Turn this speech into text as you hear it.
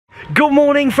Good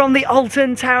morning from the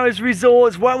Alton Towers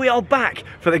resorts, where we are back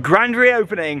for the grand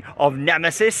reopening of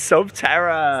Nemesis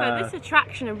Sub-Terra. So this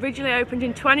attraction originally opened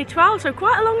in 2012, so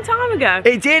quite a long time ago.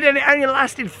 It did, and it only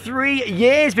lasted 3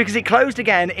 years because it closed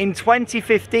again in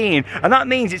 2015, and that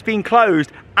means it's been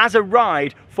closed as a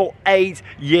ride for 8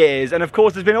 years. And of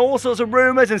course there's been all sorts of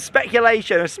rumours and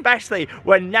speculation, especially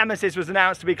when Nemesis was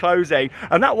announced to be closing,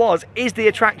 and that was, is the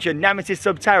attraction Nemesis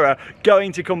Sub-Terra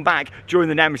going to come back during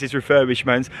the Nemesis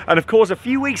refurbishment? And of course a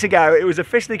few weeks ago it was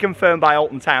officially confirmed by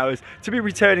Alton Towers to be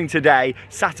returning today,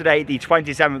 Saturday the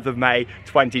 27th of May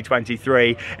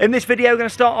 2023. In this video we're going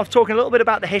to start off talking a little bit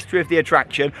about the history of the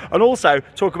attraction and also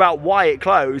talk about why it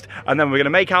closed, and then we're going to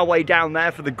make our way down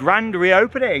there for the grand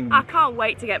reopening. I can't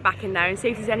wait to get back in there and see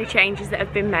if there's any changes that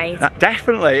have been made.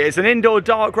 Definitely. It's an indoor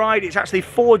dark ride. It's actually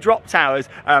 4 drop towers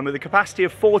with a capacity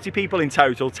of 40 people in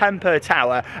total, 10 per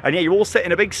tower, and yeah, you all sit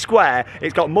in a big square.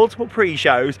 It's got multiple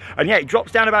pre-shows, and yeah, it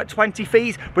drops down about 20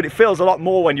 feet, but it feels a lot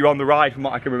more when you're on the ride from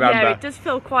what I can remember. Yeah, it does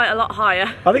feel quite a lot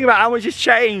higher. I think about how much has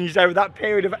changed over that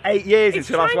period of 8 years since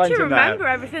we last went in there. It's trying to remember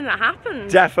everything that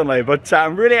happened. Definitely, but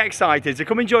I'm really excited. So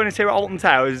come and join us here at Alton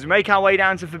Towers as we make our way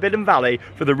down to Forbidden Valley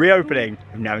for the reopening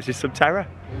of Nemesis Sub-Terra.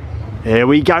 Here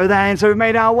we go then, so we've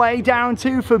made our way down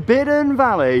to Forbidden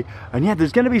Valley, and yeah,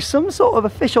 there's going to be some sort of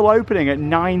official opening at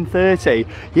 9:30,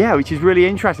 yeah, which is really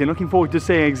interesting. Looking forward to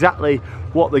seeing exactly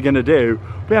what they're going to do.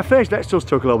 But yeah, first let's just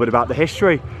talk a little bit about the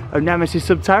history of Nemesis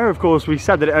Sub-Terra. Of course, we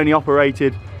said that it only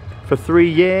operated for 3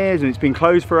 years and it's been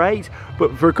closed for 8,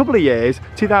 but for a couple of years,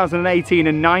 2018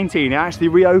 and 19, it actually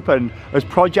reopened as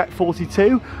Project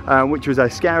 42, which was a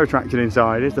scare attraction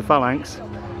inside. Here's the Phalanx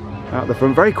out the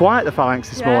front. Very quiet, the Phalanx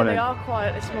this morning. Yeah, they are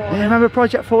quiet this morning. Yeah, remember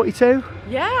Project 42?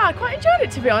 Yeah, I quite enjoyed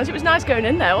it, to be honest. It was nice going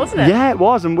in there, wasn't it? Yeah, it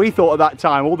was, and we thought at that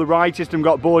time all the ride system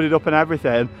got boarded up and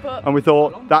everything, and we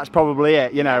thought that's probly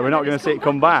it, you know, we're not going to see it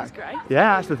come back.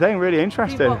 Yeah, that's the thing, really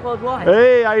interesting.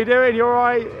 Hey, how you doing? You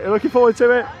alright? Looking forward to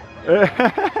it?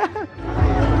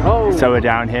 Oh. So we're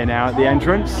down here now at the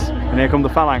entrance, and here come the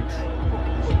Phalanx.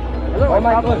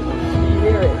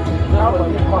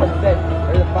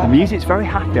 The music's very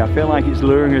happy. I feel like it's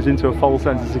luring us into a false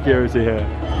sense of security here.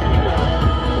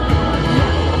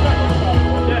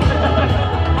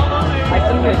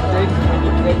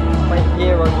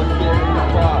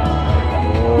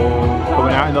 Oh,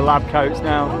 coming out in the lab coats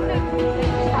now.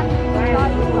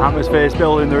 Atmosphere's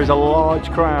building. There is a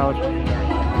large crowd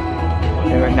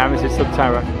here at Nemesis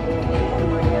Sub-Terra.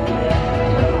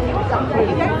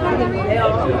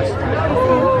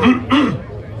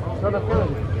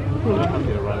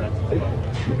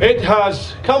 It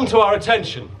has come to our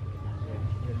attention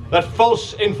that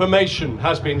false information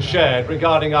has been shared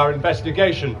regarding our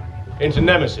investigation into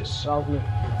Nemesis.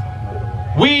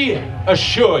 We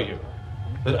assure you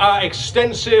that our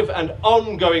extensive and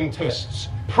ongoing tests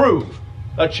prove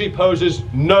that she poses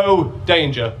no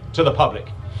danger to the public.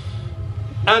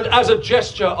 And as a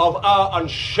gesture of our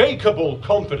unshakable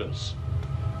confidence,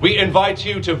 we invite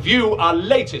you to view our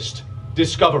latest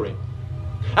discovery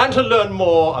and to learn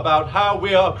more about how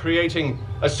we are creating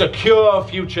a secure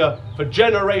future for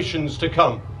generations to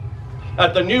come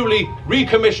at the newly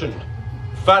recommissioned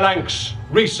Phalanx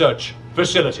Research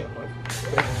Facility.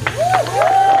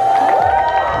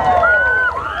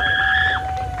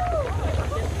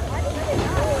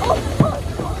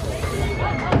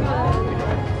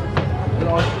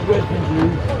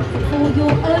 For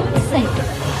your own sake,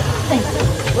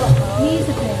 please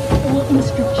obey all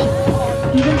instructions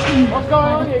given to you by the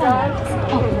Phalanx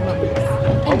operators.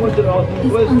 Everything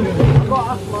is under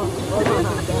control.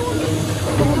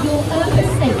 For your own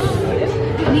sake,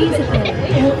 please obey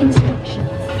all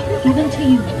instructions given to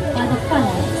you by the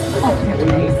Phalanx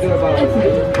operators.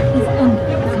 Everything is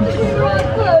under control.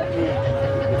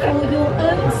 For your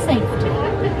own safety,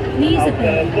 please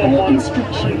obey all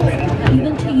instructions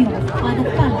given to you by the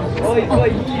Phalanx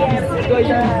operators. Everything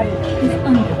is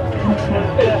under control.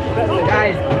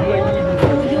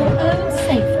 For your own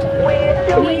safety,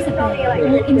 please obey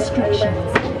all instructions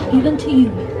given to you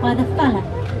by the Phalanx.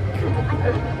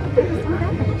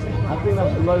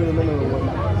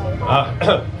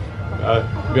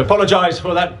 We apologize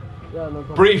for that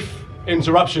brief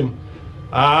interruption.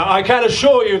 I can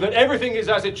assure you that everything is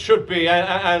as it should be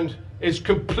and is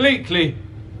completely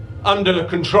under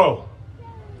control.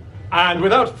 And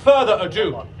without further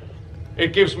adu,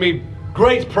 it gives me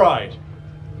great pride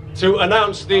to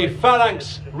announce the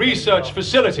Phalanx Research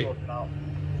Facility open.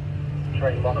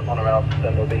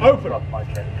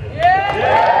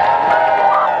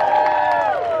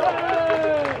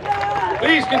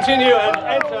 Please continue and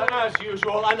enter as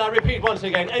usual, and I repeat once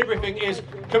again, everything is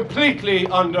completely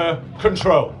under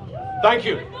control. Thank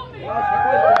you.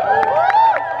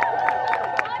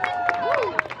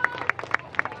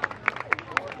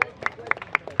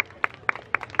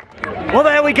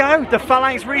 we go, the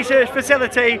Phalanx Research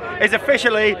Facility is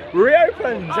officially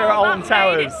reopened here at Alton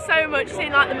Towers. It's so much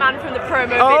seeing like the man from the promo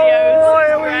videos. Oh,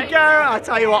 here we go. I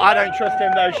tell you what, I don't trust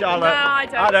him though, Charlotte.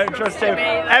 No, I don't trust him.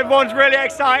 either. Everyone's really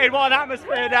excited. What an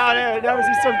atmosphere down here.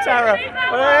 Nemesis Sub-Terra.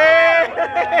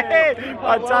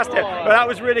 Fantastic. But that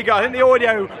was really good. I think the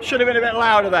audio should have been a bit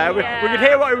louder there. We could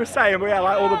hear what he was saying. We had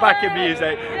like all the backing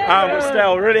music. But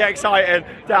still, really excited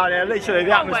down here. Literally,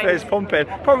 the atmosphere is pumping.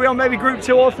 Probably on maybe group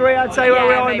 2 or 3, I'd say, where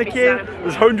we are in the queue. So.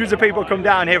 There's hundreds of people come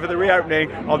down here for the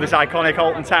reopening of this iconic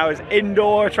Alton Towers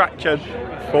indoor attraction.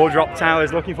 4 drop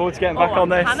towers. Looking forward to getting back on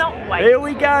this. Cannot wait. Here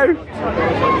we go.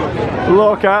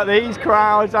 Look at these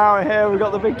crowds out here. We've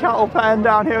got the big cattle pen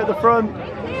down here at the front.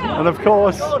 And of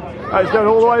course, it's going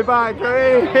all the way back.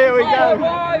 Here we go.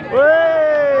 Whee!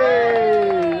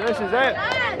 This is it.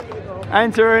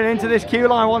 Entering into this queue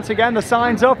line once again. The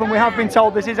sign's up, and we have been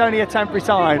told this is only a temporary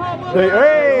sign.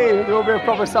 There will be a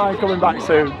proper sign coming back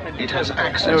soon. It has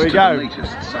access there we to go. The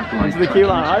latest satellite into the queue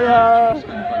line.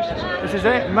 This is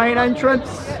it. Main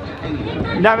entrance.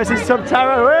 Nemesis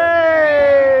Sub-Terra.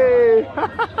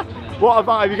 What a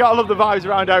vibe. You gotta love the vibes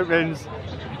around openings.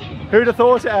 Who'd have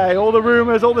thought it, eh? All the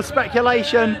rumours, all the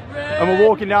speculation, and we're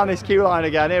walking down this queue line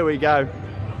again. Here we go.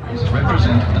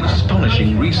 Represent an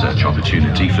astonishing research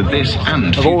opportunity for this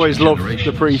and I've always loved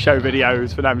the pre-show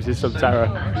videos for Nemesis Sub-Terra.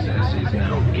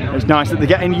 It's nice that they're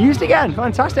getting used again.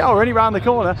 Fantastic. Oh, we're only round the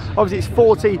corner. Obviously it's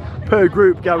 40 per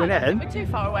group going in. We're too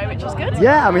far away, which is good.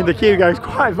 Yeah, I mean the queue goes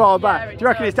quite far back. Do you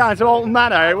reckon it's down to Alton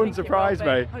Manor? It wouldn't surprise me.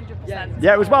 100%.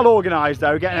 Yeah, it was well organised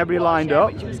though, getting everybody lined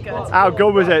up. Which was good. How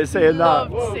good was it seeing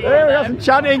that? Loved seeing We got them. some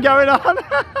chanting going on.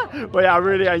 But yeah, I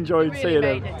really enjoyed seeing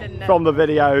them from the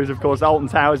videos. Of course, Alton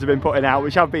Towers have been putting out,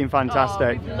 which have been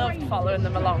fantastic. Oh, we've loved following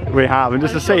them along. We have, and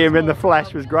just to see him in the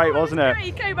flesh was great, wasn't it?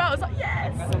 He came out, I was like,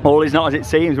 yes! All is not as it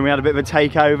seems. When we had a bit of a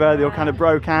takeover, they all kind of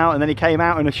broke out, and then he came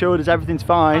out and assured us everything's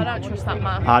fine. I don't trust that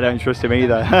man. I don't trust him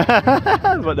either.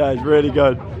 But no, it's really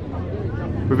good.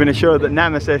 We've been assured that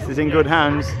Nemesis is in good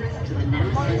hands,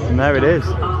 and there it is.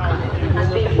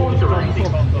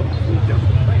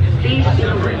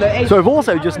 So I've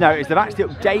also just noticed they've actually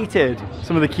updated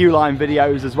some of the queue line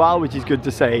videos as well, which is good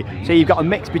to see. So you've got a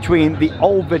mix between the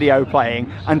old video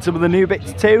playing and some of the new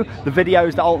bits too. The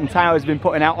videos that Alton Towers has been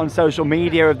putting out on social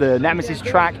media of the Nemesis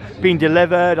track being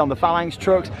delivered on the Phalanx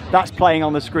trucks, that's playing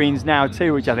on the screens now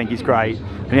too, which I think is great.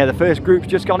 And yeah, the first group's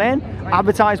just gone in.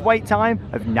 Advertised wait time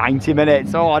of 90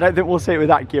 minutes. Oh, I don't think we'll see it with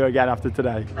that queue again after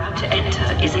today. About to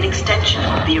enter is an extension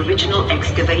of the original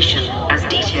excavation as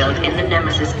detailed in the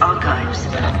Nemesis archives.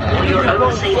 For your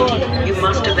own safety, you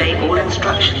must obey all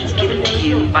instructions given to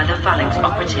you by the Phalanx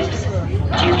operatives.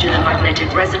 Due to the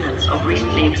magnetic resonance of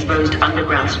recently exposed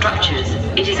underground structures,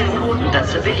 it is important that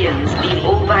civilians leave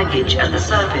all baggage at the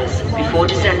surface before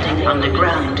descending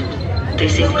underground.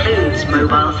 This includes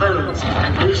mobile phones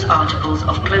and loose articles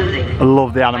of clothing. I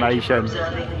love the animation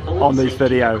on this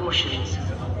video.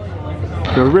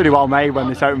 They were really well made when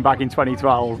this opened back in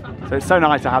 2012. So it's so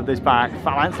nice to have this back.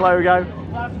 Phalanx logo.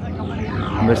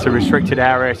 And there's a restricted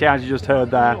area, so as you just heard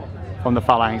there from the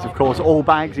Phalanx. Of course, all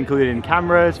bags, including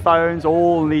cameras, phones,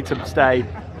 all need to stay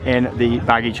in the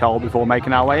baggage hold before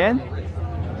making our way in.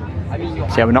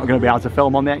 So yeah, we're not going to be able to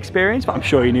film on the experience, but I'm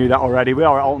sure you knew that already. We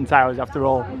are at Alton Towers after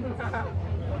all.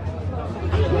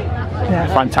 Yeah,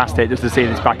 fantastic just to see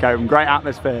this back open. Great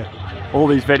atmosphere. All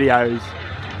these videos.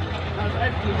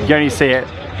 You can only see it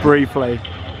briefly.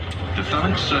 The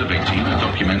Phalanx survey team are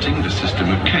documenting the system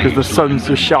of caves because the sun's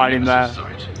just shining there.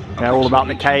 Yeah, all about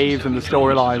the caves and the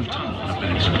storyline.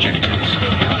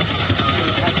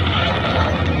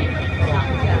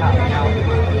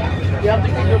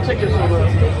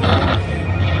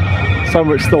 So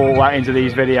much thought went into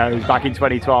these videos back in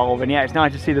 2012, and yeah, it's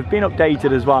nice to see they've been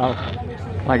updated as well.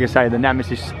 Like I say, the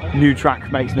Nemesis new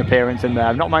track makes an appearance in there.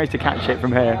 I've not managed to catch it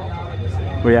from here,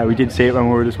 but yeah, we did see it when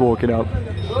we were just walking up.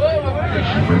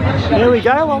 Here we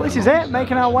go, well this is it,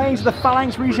 making our way into the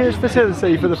Phalanx Research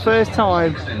Facility for the first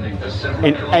time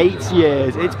in 8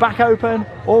 years. It's back open,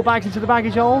 all bags into the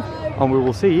baggage hold, and we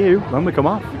will see you when we come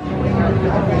off.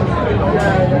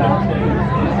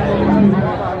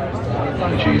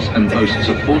 And boasts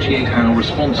a 48-hour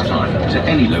response time to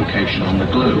any location on the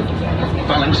globe.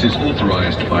 Phalanx is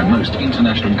authorized by most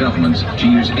international governments to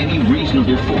use any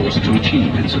reasonable force to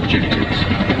achieve its objectives.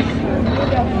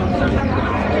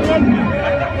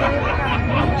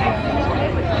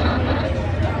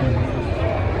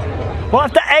 Well,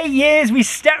 after 8 years we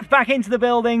stepped back into the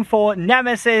building for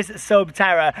Nemesis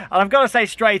Sub-Terra, and I've got to say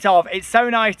straight off, it's so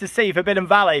nice to see Forbidden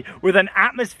Valley with an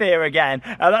atmosphere again.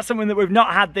 That's something that we've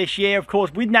not had this year, of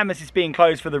course, with Nemesis being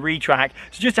closed for the retrack.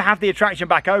 So just to have the attraction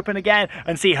back open again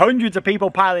and see hundreds of people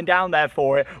piling down there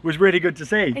for it was really good to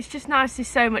see. It's just nice to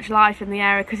see so much life in the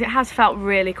area, because it has felt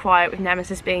really quiet with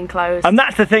Nemesis being closed. And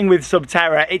that's the thing with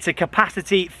Sub-Terra, it's a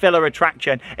capacity filler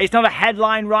attraction. It's not a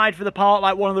headline ride for the park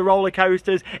like one of the roller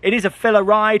coasters. It is a filler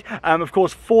ride. Of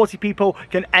course, 40 people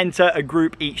can enter a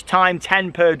group each time,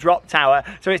 10 per drop tower.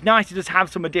 So it's nice to just have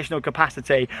some additional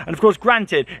capacity. And of course,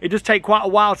 granted, it does take quite a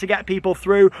while to get people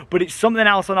through, but it's something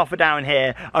else on offer down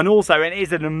here. And also, it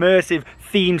is an immersive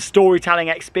themed storytelling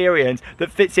experience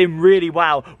that fits in really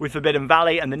well with Forbidden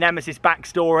Valley and the Nemesis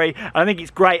backstory. And I think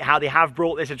it's great how they have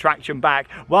brought this attraction back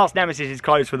whilst Nemesis is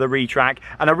closed for the retrack.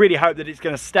 And I really hope that it's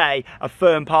going to stay a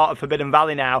firm part of Forbidden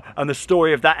Valley now and the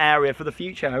story of that area for the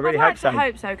future. I really hope so. I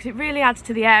hope so, because it really adds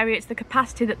to the area. It's the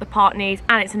capacity that the park needs,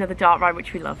 and it's another dark ride,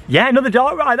 which we love. Yeah, another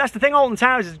dark ride. That's the thing. Alton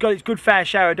Towers has got its good fair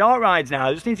share of dark rides now.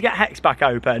 They just need to get Hex back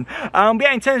open. But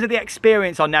yeah, in terms of the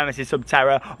experience on Nemesis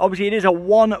Sub-Terra, obviously it is a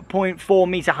 1.4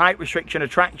 metre height restriction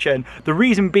attraction. The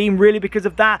reason being really because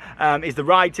of that is the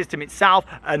ride system itself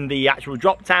and the actual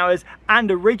drop towers, and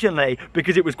originally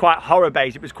because it was quite horror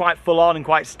based, it was quite full on and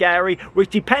quite scary, which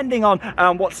depending on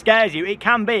what scares you, it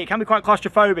can be quite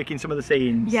claustrophobic in some of the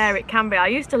scenes. Yeah, it can be. I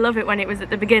used to love it when it was at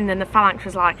the beginning and the Phalanx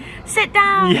was like, sit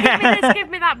down, yeah, give me this, give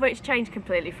me that, but it's changed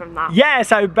completely from that. Yeah,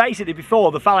 so basically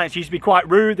before, the Phalanx used to be quite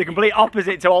rude, the complete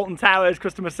opposite to Alton Towers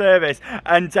customer service,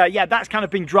 and yeah, that's kind of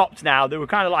been dropped now. They were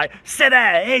kind of like, sit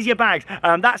there, here's your bags.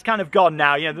 That's kind of gone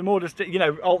now. You know, the more just, you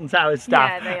know, Alton Towers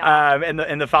staff, yeah, they are.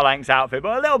 In the Phalanx outfit,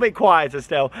 but a little bit quieter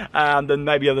still than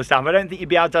maybe other staff. I don't think you'd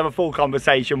be able to have a full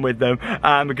conversation with them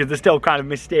because they're still kind of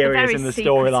mysterious in the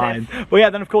storyline. But yeah,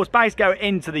 then of course bags go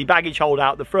into the baggage hold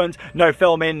out the front, no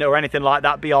filming or anything like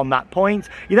that beyond that point.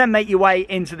 You then make your way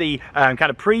into the kind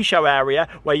of pre-show area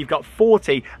where you've got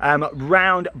 40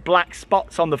 round black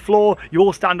spots on the floor. You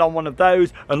all stand on one of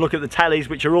those and look at the tellies,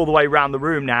 which are all the way around the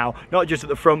room now, not just at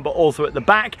the front but also at the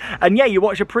back. And yeah, you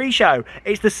watch a pre-show.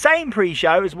 It's the same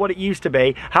pre-show as what it used to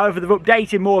be, however they've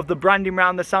updated more of the branding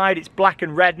around the side. It's black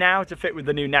and red now to fit with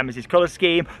the new Nemesis colour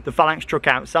scheme, the Phalanx truck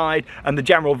outside, and the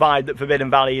general vibe that Forbidden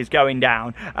Valley is going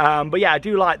down. But yeah, I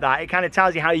do like that. It kind of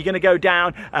tells you how you're going to go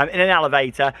down in an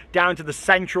elevator down to the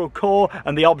central core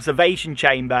and the observation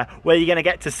chamber, where you're going to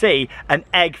get to see an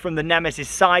egg from the Nemesis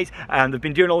site. They've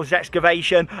been doing all this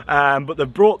excavation, but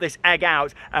they've brought this egg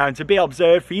out to be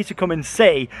observed for you to come and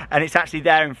see, and it's actually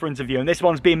there in front of you, and this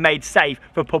one's been made safe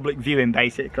for public viewing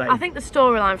basically. I think the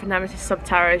storyline for Nemesis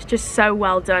Sub-Terra is just so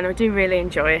well done. I do really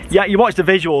enjoy it. Yeah, you watch the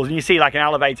visuals and you see like an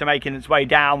elevator making its way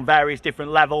down various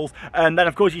different levels, and then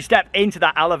of course you step into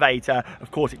that elevator.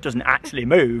 Of course it doesn't actually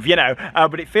move, you know,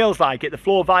 but it feels like it. The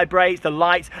floor vibrates, the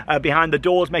lights behind the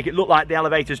doors make it look like the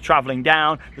elevator's travelling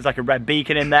down. There's like a red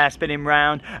beacon in there spinning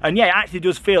round, and yeah, it actually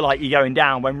does feel like you're going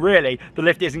down when really the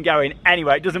lift isn't going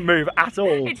anywhere. It doesn't move at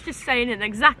all. It's just staying in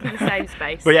exactly the same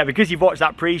space. But yeah, because you've watched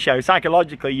that pre-show,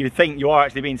 psychologically you think you are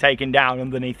actually being taken down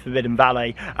underneath Forbidden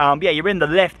Valley. But yeah, you're in the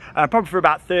lift probably for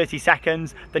about 30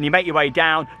 seconds, then you make your way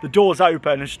down, the doors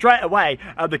open, and straight away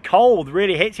the cold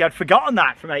really hits you. I'd forgotten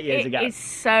that from 8 years ago. It is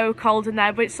so cold in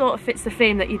there, but it sort of fits the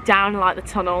theme that you're down like the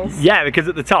tunnels. Yeah, because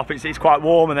at the top it's quite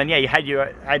warm, and then yeah, you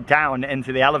head down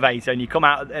into the elevator and you come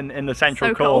out in the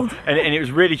central core, and it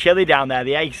was really chilly down there.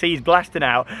 The AC's blasting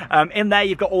out. In there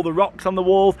you've got all the rocks on the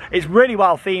walls. It's really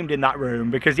well themed in that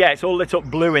room because yeah, it's all lit up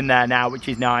blue in there now, which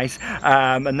is nice.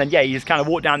 And then yeah, you just kind of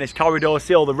walk down this corridor,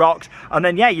 see all the rocks, and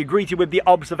then yeah, you're greeted with the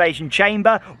observation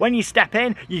chamber. When you step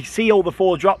in, you see all the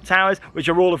 4 drop towers, which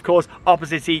are all of course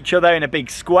opposite each other in a big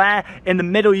square. In the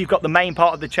middle you've got the main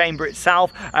part of the chamber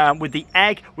itself with the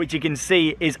egg, which you can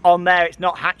see is on there. It's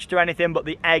not hatched or anything, but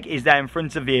the egg is there in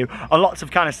front of you, and lots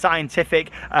of kind of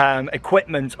scientific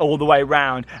equipment all the way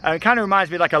around. It kind of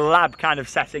reminds me of like a lab kind of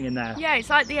setting in there. Yeah, it's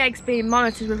like the egg's being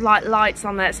monitored with like lights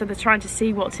on there, so they're trying to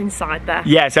see what's inside there.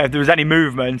 Yeah, so if there was any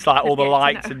movement, like all the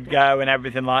lights would go and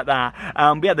everything like that.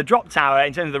 But yeah, the drop tower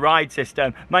in terms of the ride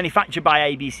system, manufactured by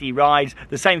ABC Rides,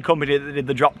 the same company that did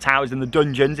the drop towers and the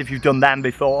dungeons, if you've done them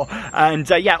before. And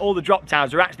yeah, all the drop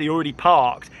towers are actually already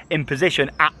parked in position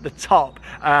at the top,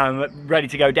 ready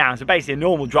to go down. So basically,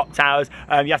 normal drop towers,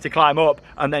 you have to climb up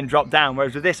and then drop down,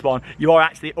 whereas with this one, you are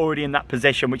actually already in that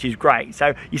position, which is great.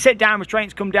 So you sit down,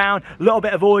 restraints come down, a little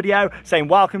bit of audio saying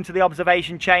welcome to the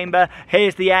observation chamber,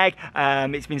 here's the egg,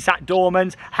 it's been sat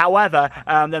dormant. However,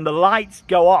 then the lights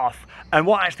go off, and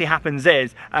what actually happens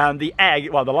is the egg,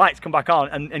 well, the lights come back on,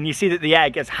 and you see that the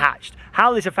egg has hatched.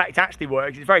 How this effect actually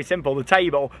works, it's very simple. The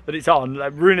table that it's on,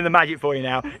 ruining the magic for you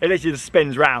now. It literally just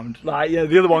spins round. Like, you know,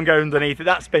 the other one goes underneath it,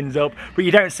 that spins up, but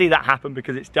you don't see that happen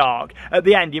because it's dark. At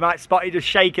the end, you might spot it just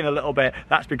shaking a little bit.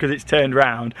 That's because it's turned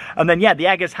round. And then, yeah, the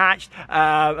egg has hatched,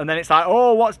 and then it's like,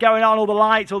 oh, what's going on? All the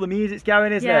lights, all the music's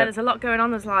going, isn't it? Yeah, there's a lot going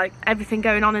on. There's like everything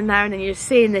going on in there, and then you're just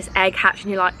seeing this egg hatch,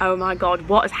 and you're like, oh my god,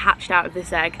 what has hatched out of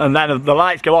this egg? And then the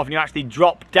lights go off, and you actually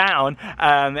drop down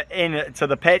into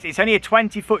the pit. It's only a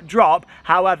 20-foot drop.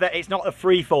 However, it's not a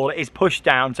free fall. It is pushed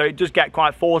down, so it does get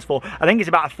quite forceful. I think it's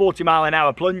about a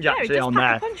 40-mile-an-hour plunge actually on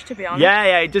there. It does pack a punch, to be honest.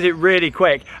 Yeah, it does it really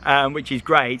quick, which is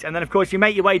great. And then, of course, you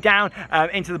make your way down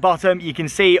into the bottom. You can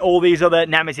see all these other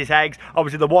Nemesis eggs.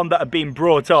 Obviously, the one that had been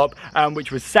brought up,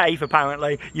 which was safe,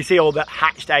 apparently. You see all the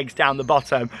hatched eggs down the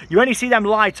bottom. You only see them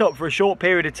light up for a short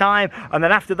period of time, and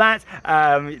then after that,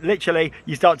 literally,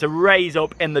 you start to raise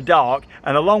up in the dark.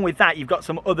 And along with that, you've got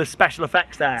some other special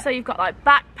effects there. So you've got like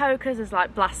back pokers, there's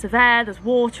like blasts of air, there's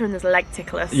water, and there's leg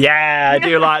ticklers. Yeah, I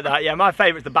do like that. Yeah, my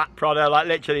favourite's the back prodder, like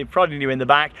literally prodding you in the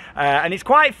back. And it's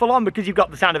quite full on because you've got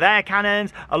the sound of air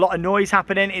cannons, a lot of noise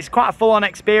happening. It's quite a full on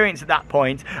experience at that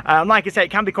point. Like I say,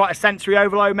 it can be quite a sensory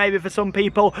overload maybe for some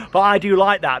people, but I do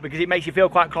like that because it makes you feel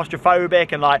quite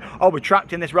claustrophobic and like, oh, we're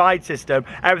trapped in this ride system.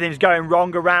 Everything's going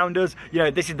wrong around us. You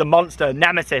know, this is the monster,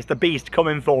 Nemesis, the beast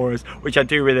coming for us, which I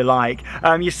do really like.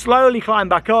 You slowly climb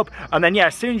back up, and then, yeah,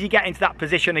 as soon as you get into that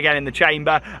position again in the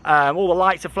chamber, all the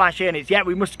lights are flashing. It's, yeah,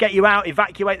 we must get you out,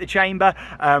 evacuate the chamber.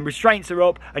 Restraints are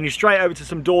up, and you're straight over to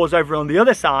some doors over on the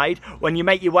other side when you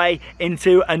make your way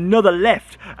into another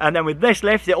lift. And then with this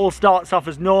lift, it all starts off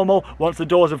as normal once the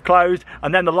doors have closed,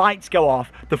 and then the lights go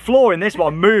off. The floor in this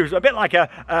one moves a bit like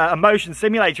a motion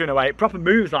simulator in a way. It proper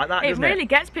moves like that, doesn't it? It really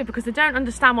gets people because they don't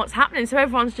understand what's happening, so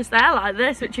everyone's just there like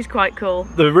this, which is quite cool.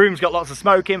 The room's got lots of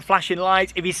smoking, flashing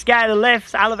lights. If you're scared of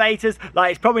lifts, elevators,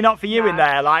 like, it's probably not for you in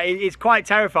there. Like, it's quite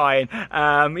terrifying.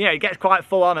 You know, it gets quite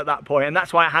full on at that point, and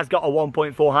that's why it has got a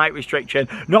 1.4 height restriction.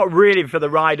 Not really for the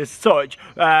ride as such.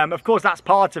 Of course, that's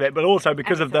part of it, but also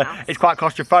because of it's quite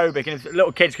claustrophobic, and if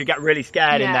little kids could get really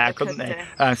scared in there, couldn't they?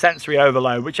 Sensory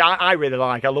overload, which I really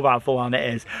like. I love how full on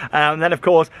it is. And then, of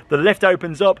course, the lift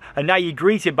opens up, and now you're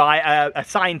greeted by a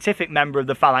scientific member of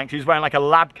the Phalanx who's wearing like a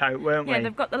lab coat, weren't we? Yeah,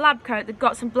 they've got the lab coat, they've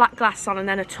got some black glass on, and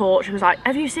then a torch. It was like,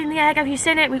 have you seen the egg? Have you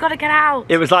seen it? We've got to get out.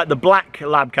 It was like the black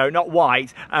lab coat, not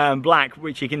white, black,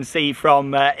 which you can see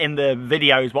from in the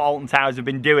videos what Alton Towers have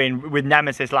been doing with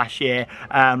Nemesis last year.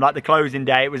 Like the closing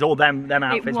day, it was all them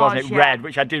outfits, wasn't it? Yeah. Red,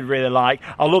 which I did really like.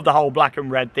 I love the whole black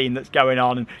and red theme that's going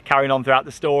on and carrying on throughout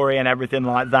the story and everything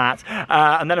like that.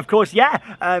 And then, of course,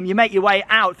 yeah, you make your way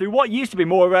out through what used to be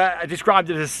more described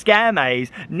as a scare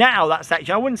maze. Now that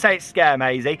section, I wouldn't say it's scare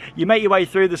mazy. You make your way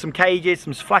through, there's some cages,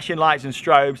 some flashing lights and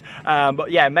strobes,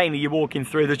 but yeah, mainly you're walking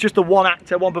through. There's just the one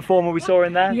actor, one performer we saw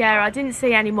in there. Yeah, I didn't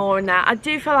see any more in there. I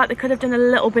do feel like they could have done a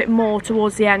little bit more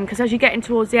towards the end, because as you're getting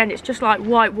towards the end, it's just like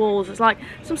white walls. It's like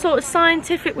some sort of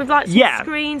scientific with like some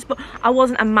screens, but I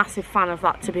wasn't a massive fan of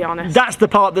that, to be honest. That's the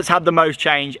part that's had the most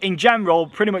change. In general,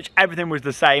 pretty much everything was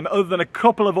the same, other than a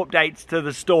couple of updates to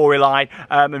the storyline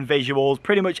and visuals.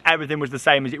 Pretty much everything was the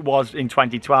same as it was in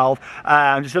 2012.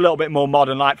 Just a little bit more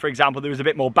modern. Like, for example, there was a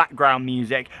bit more background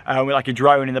music with like a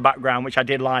drone in the background, which I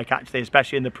did like actually,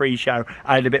 especially in the pre-show.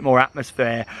 I had a bit more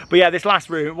atmosphere. But yeah, this last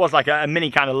room was like a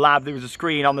mini kind of lab. There was a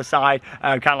screen on the side,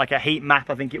 kind of like a heat map,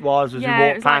 I think it was, as you walk past.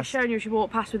 Yeah, it was like showing you as you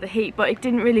walk past with the heat, but it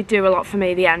didn't really do a lot for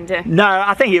me, the ending. No,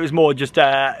 I think it was more just,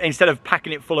 instead of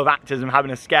packing it full of actors and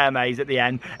having a scare maze at the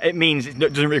end, it means it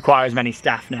doesn't require as many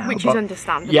staff now. Which is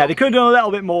understandable. Yeah, they could have done a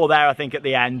little bit more there, I think, at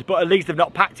the end, but at least they've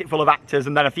not packed it full of actors,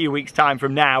 and then a few weeks' time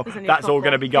from now, that's all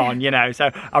going to be gone, you know. So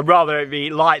I'd rather it be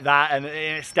like that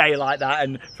and stay like that,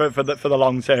 and for the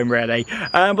long term, really.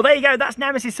 But there you go, that's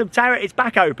Nemesis Sub-Terra. It's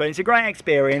back open. It's a great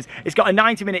experience. It's got a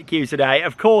 90-minute queue today.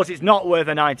 Of course, it's not worth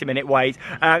a 90-minute wait.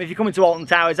 If you're coming to Alton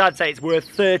Towers, I'd say it's worth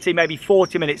 30, maybe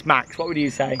 40 minutes max. What would you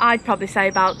say? I'd probably say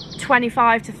about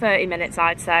 25 to 30 minutes,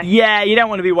 I'd say. Yeah, you don't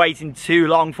want to be waiting too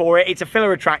long for it. It's a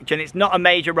filler attraction. It's not a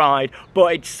major ride,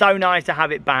 but it's so nice to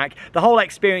have it back. The whole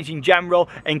experience in general,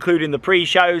 including the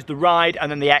pre-shows, the ride,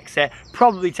 and then the exit,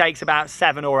 probably takes about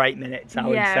 7 or 8 minutes, I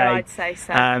would say. Yeah, I'd say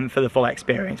so. For the full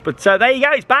experience. But there you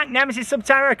go, it's back. Nemesis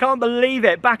Sub-Terra, I can't believe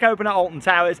it. Back open at Alton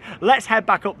Towers. Let's head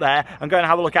back up there and go and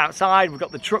have a look outside. We've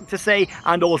got the truck to see,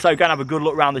 and also go and have a good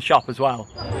look around the shop as well.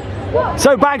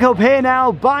 So back up here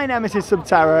now by Nemesis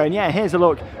Sub-Terra, and yeah, here's a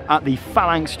look at the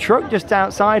Phalanx truck just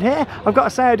outside here. I've got to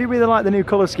say, I do really like the new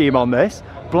colour scheme on this.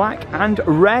 Black and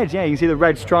red. Yeah, you can see the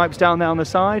red stripes down there on the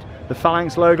side, the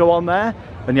Phalanx logo on there.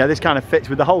 And yeah, this kind of fits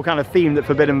with the whole kind of theme that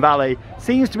Forbidden Valley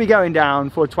seems to be going down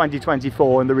for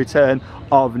 2024 and the return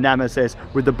of Nemesis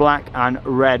with the black and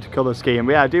red colour scheme.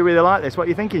 But yeah, I do really like this. What are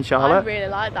you thinking, Charlotte? I really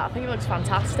like that. I think it looks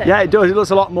fantastic. Yeah, it does. It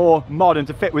looks a lot more modern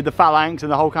to fit with the Phalanx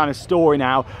and the whole kind of story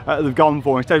now they've gone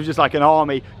for. Instead of just like an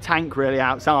army tank really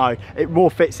outside, it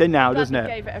more fits in now, doesn't it?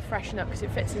 Gave it a freshen up because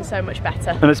it fits in so much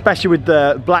better. And especially with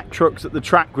the black trucks that the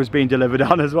track was being delivered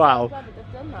on as well. That,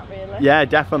 really. Yeah,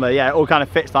 definitely. Yeah, it all kind of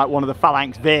fits like one of the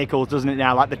Phalanx vehicles, doesn't it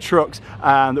now? Like the trucks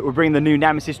that will bring the new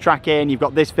Nemesis track in. You've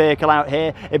got this vehicle out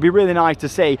here. It'd be really nice to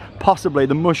see possibly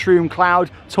the Mushroom Cloud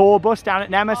tour bus down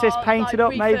at Nemesis painted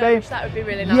like up, maybe. That would be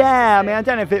really nice. Yeah, I mean, I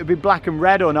don't know if it would be black and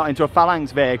red or not into a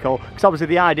Phalanx vehicle, because obviously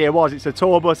the idea was it's a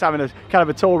tour bus having a kind of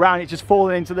a tour around. It's just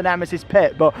falling into the Nemesis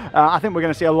pit, but I think we're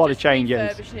going to see a lot of changes.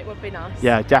 Refurbishing it would be nice.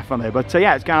 Yeah, definitely. But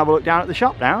yeah, it's going to have a look down at the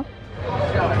shop now.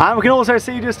 And we can also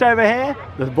see just over here,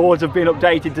 the boards have been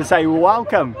updated to say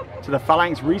welcome to the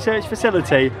Phalanx Research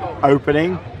Facility,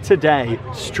 opening today.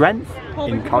 Strength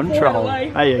in control.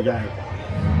 There you go.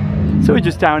 So we're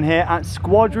just down here at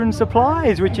Squadron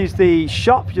Supplies, which is the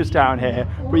shop just down here.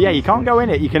 But yeah, you can't go in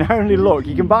it, you can only look.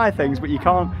 You can buy things, but you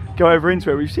can't go over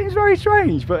into it, which seems very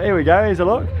strange. But here we go, here's a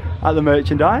look at the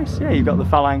merchandise. Yeah, you've got the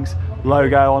Phalanx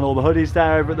logo on all the hoodies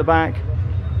there over at the back.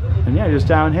 And yeah, just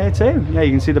down here too. Yeah,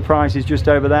 you can see the prices just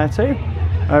over there too.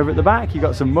 Over at the back, you've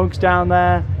got some mugs down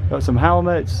there, got some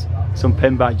helmets, some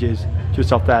pin badges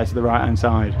just off there to the right hand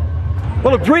side.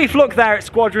 Well, a brief look there at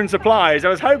Squadron Supplies. I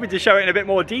was hoping to show it in a bit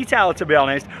more detail, to be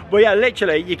honest. But yeah,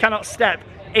 literally, you cannot step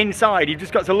inside. You've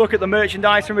just got to look at the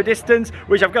merchandise from a distance,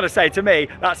 which I've got to say, to me,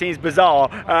 that seems bizarre.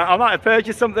 I might have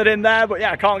purchased something in there, but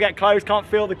yeah, I can't get close, can't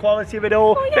feel the quality of it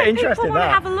all. Well, yeah, bit interesting. People want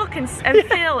to have a look and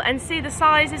feel and see the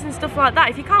sizes and stuff like that.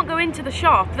 If you can't go into the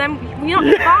shop, then you're not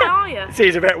going to buy, are you? It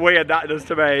seems a bit weird, that does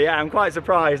to me. Yeah, I'm quite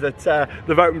surprised that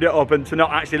they've opened it up and to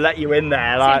not actually let you in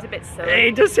there. Like, seems a bit silly.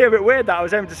 It does seem a bit weird that I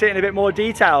was able to see it in a bit more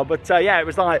detail, but yeah, it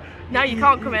was like, no, you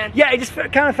can't come in. Yeah, it just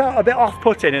kind of felt a bit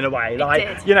off-putting in a way. Like,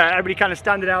 it did. You know, everybody kind of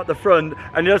standing out the front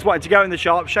and you just wanted to go in the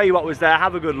shop, show you what was there,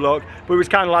 have a good look, but it was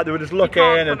kind of like they were just looking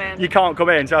and you can't come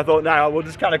in. So I thought, no, we'll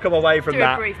just kind of come away from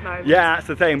that. Do a brief moment. Yeah, that's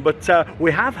the thing. But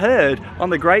we have heard on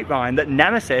the grapevine that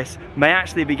Nemesis may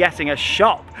actually be getting a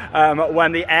shop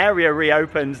when the area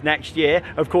reopens next year.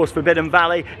 Of course, Forbidden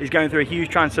Valley is going through a huge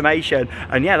transformation,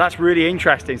 and yeah, that's really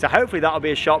interesting. So hopefully that'll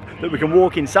be a shop that we can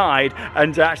walk inside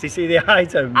and actually see the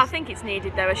items. I think it's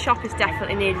needed though. A shop is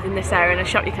definitely needed in this area, and a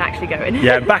shop you can actually go in.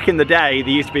 Yeah, back in the day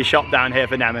there used to be a shop down here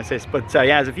for Nemesis, but yeah,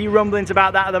 there's a few rumblings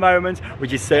about that at the moment,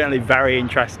 which is certainly very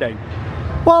interesting.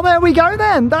 Well, there we go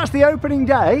then. That's the opening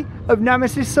day of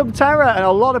Nemesis Sub-Terra, and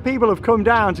a lot of people have come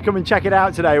down to come and check it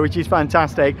out today, which is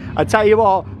fantastic. I tell you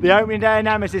what, the opening day of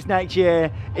Nemesis next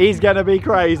year is going to be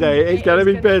crazy. It's going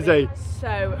to be busy.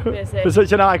 So busy. For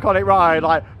such an iconic ride,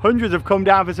 like hundreds have come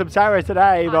down for Sub-Terra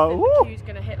today, but I think the queue's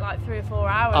going to hit like 3 or 4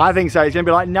 hours. I think so. It's going to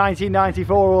be like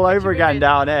 1994 all over again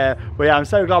down here. But yeah, I'm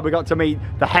so glad we got to meet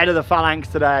the head of the Phalanx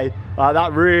today.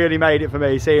 That really made it for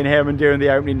me, seeing him and doing the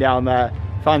opening down there.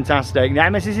 Fantastic.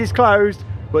 Nemesis is closed,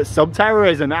 but Sub-Terra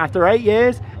isn't. After 8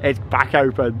 years, it's back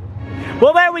open.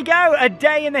 Well, there we go, a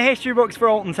day in the history books for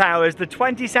Alton Towers, the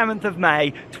 27th of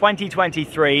May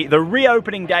 2023, the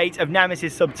reopening date of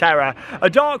Nemesis Sub-Terra, a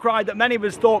dark ride that many of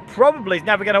us thought probably is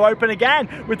never going to open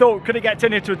again. We thought, could it get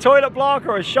turned into a toilet block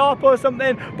or a shop or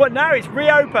something? But no, it's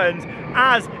reopened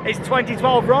as its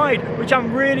 2012 ride, which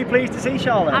I'm really pleased to see,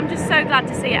 Charlotte. I'm just so glad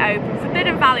to see it open.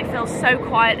 Forbidden Valley feels so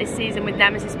quiet this season with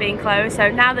Nemesis being closed, so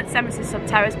now that Nemesis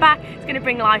Sub-Terra is back, it's going to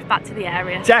bring life back to the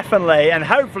area. Definitely, and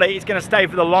hopefully it's going to stay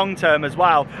for the long term as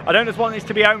well. I don't just want this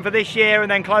to be open for this year and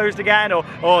then closed again, or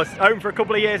open for a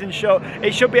couple of years and shut.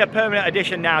 It should be a permanent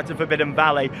addition now to Forbidden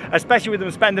Valley, especially with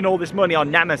them spending all this money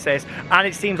on Nemesis, and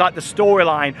it seems like the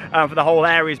storyline for the whole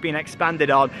area is being expanded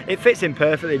on. It fits in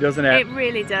perfectly, doesn't it? It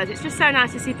really does. It's just so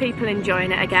nice to see people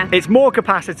enjoying it again. It's more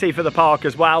capacity for the park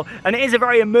as well, and it is a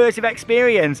very immersive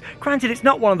experience. Granted, it's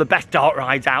not one of the best dark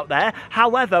rides out there.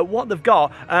 However, what they've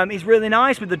got is really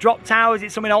nice with the drop towers.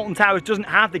 It's something Alton Towers doesn't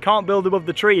have. They can't build above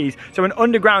the trees, so an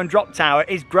underground drop tower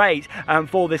is great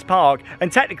for this park.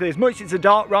 And technically, as much as it's a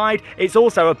dark ride, it's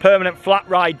also a permanent flat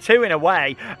ride too, in a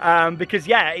way, because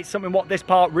yeah, it's something what this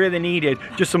park really needed,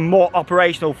 just some more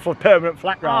operational for permanent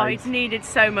flat rides. Oh, it's needed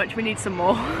so much. We need some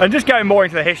more. And just going more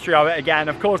into the history of it again,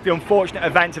 of course, the unfortunate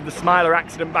event of the Smiler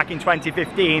accident back in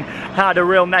 2015 had a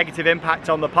real negative impact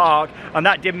on the park, and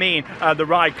that did mean the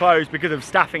ride closed because of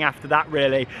staffing after that,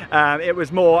 really. It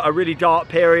was more a really dark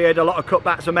period. A lot of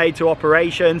cutbacks were made to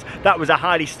operations. that was a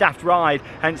highly staffed ride,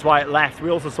 hence why it left. We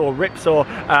also saw Ripsaw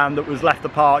that was left the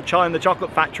park. Charlie and the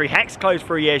Chocolate Factory, Hex closed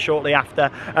for a year shortly after.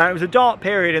 It was a dark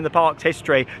period in the park's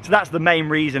history, so that's the main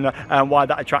reason why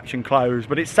that attraction closed.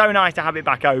 But it's so nice to have it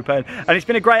back open, and it's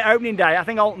been a great opening day. I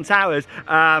think Alton Towers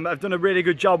have done a really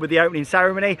good job with the opening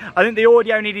ceremony. I think the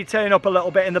audio needed turning up a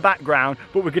little bit in the background,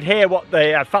 but we could hear what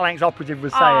the Phalanx operative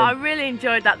was saying. Oh, I really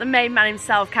enjoyed that. The main man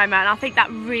himself came out, and I think that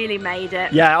really made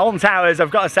it. Yeah, Alton Towers,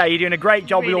 I've got to say, you're doing a great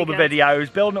job Really with all the good.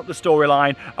 videos, building up the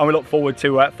storyline, and we look forward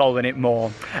to following it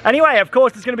more. Anyway, of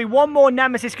course, there's going to be one more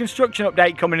Nemesis construction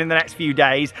update coming in the next few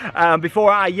days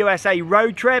before our USA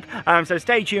road trip, so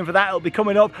stay tuned for that. It'll be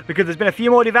coming up because there's been a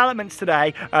few more developments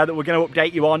today that we're going to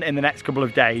update you on in the next couple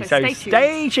of days. So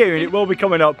stay tuned. It will be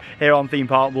coming up here on Theme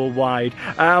Park Worldwide.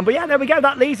 But yeah, there we go.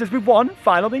 That leaves us with one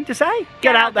final thing to say.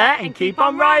 Get out there and keep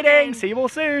on riding. See you all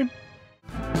soon.